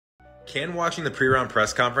Can watching the pre-round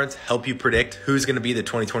press conference help you predict who's going to be the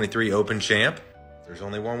 2023 Open champ? There's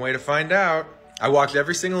only one way to find out. I watched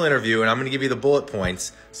every single interview and I'm going to give you the bullet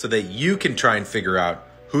points so that you can try and figure out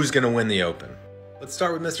who's going to win the Open. Let's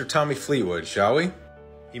start with Mr. Tommy Fleetwood, shall we?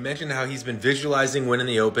 He mentioned how he's been visualizing winning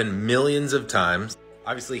the Open millions of times.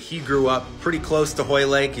 Obviously, he grew up pretty close to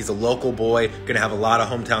Hoylake. He's a local boy, going to have a lot of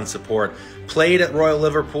hometown support. Played at Royal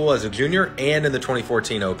Liverpool as a junior and in the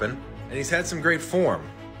 2014 Open, and he's had some great form.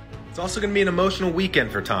 It's also going to be an emotional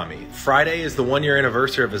weekend for Tommy. Friday is the 1-year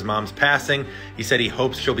anniversary of his mom's passing. He said he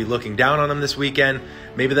hopes she'll be looking down on him this weekend.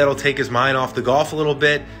 Maybe that'll take his mind off the golf a little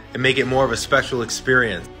bit and make it more of a special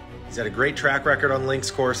experience. He's had a great track record on links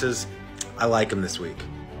courses. I like him this week.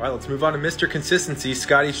 All right, let's move on to Mr. Consistency,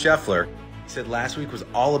 Scotty Scheffler. He said last week was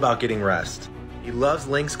all about getting rest. He loves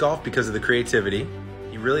links golf because of the creativity.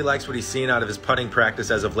 He really likes what he's seen out of his putting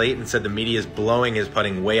practice as of late and said the media is blowing his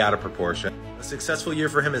putting way out of proportion. A successful year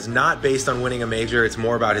for him is not based on winning a major, it's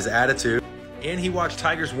more about his attitude. And he watched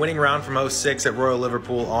Tiger's winning round from 06 at Royal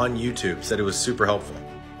Liverpool on YouTube, said it was super helpful.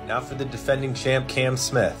 Now for the defending champ, Cam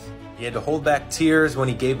Smith. He had to hold back tears when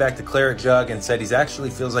he gave back the claret jug and said he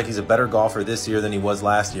actually feels like he's a better golfer this year than he was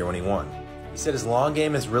last year when he won. He said his long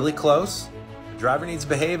game is really close, the driver needs to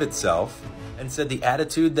behave itself, and said the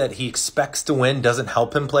attitude that he expects to win doesn't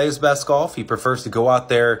help him play his best golf. He prefers to go out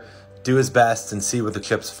there, do his best, and see where the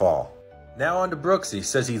chips fall. Now on to Brooksy.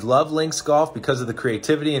 Says he loved links golf because of the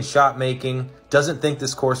creativity and shot making, doesn't think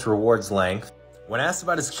this course rewards length. When asked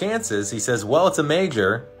about his chances, he says, well, it's a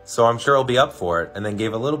major, so I'm sure he'll be up for it, and then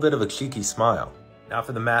gave a little bit of a cheeky smile. Now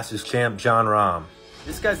for the Masters champ, Jon Rahm.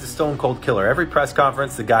 This guy's the stone cold killer. Every press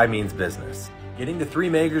conference, the guy means business. Getting to 3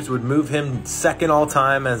 majors would move him second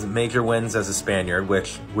all-time as major wins as a Spaniard,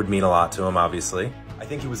 which would mean a lot to him, obviously. I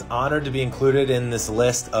think he was honored to be included in this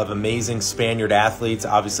list of amazing Spaniard athletes.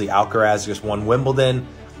 Obviously, Alcaraz just won Wimbledon,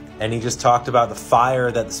 and he just talked about the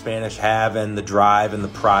fire that the Spanish have and the drive and the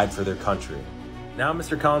pride for their country. Now,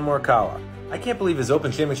 Mr. Collin Morikawa. I can't believe his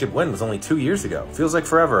Open Championship win was only 2 years ago. Feels like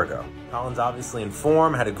forever ago. Collin's obviously in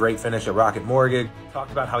form, had a great finish at Rocket Mortgage,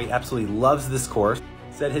 talked about how he absolutely loves this course,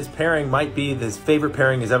 said his pairing might be his favorite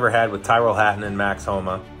pairing he's ever had with Tyrrell Hatton and Max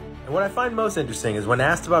Homa. And what I find most interesting is when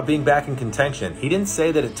asked about being back in contention, he didn't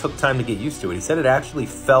say that it took time to get used to it. He said it actually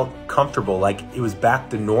felt comfortable, like it was back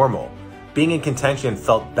to normal. Being in contention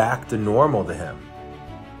felt back to normal to him.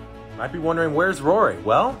 Might be wondering, where's Rory?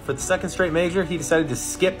 Well, for the second straight major, he decided to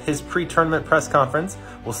skip his pre-tournament press conference.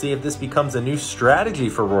 We'll see if this becomes a new strategy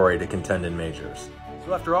for Rory to contend in majors.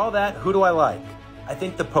 So after all that, who do I like? I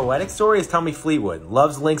think the poetic story is Tommy Fleetwood.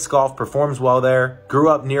 Loves links golf, performs well there, grew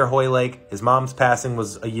up near Hoylake. His mom's passing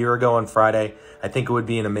was a year ago on Friday. I think it would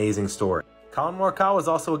be an amazing story. Collin Morikawa is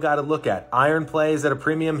also a guy to look at. Iron play is at a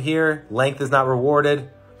premium here. Length is not rewarded.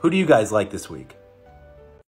 Who do you guys like this week?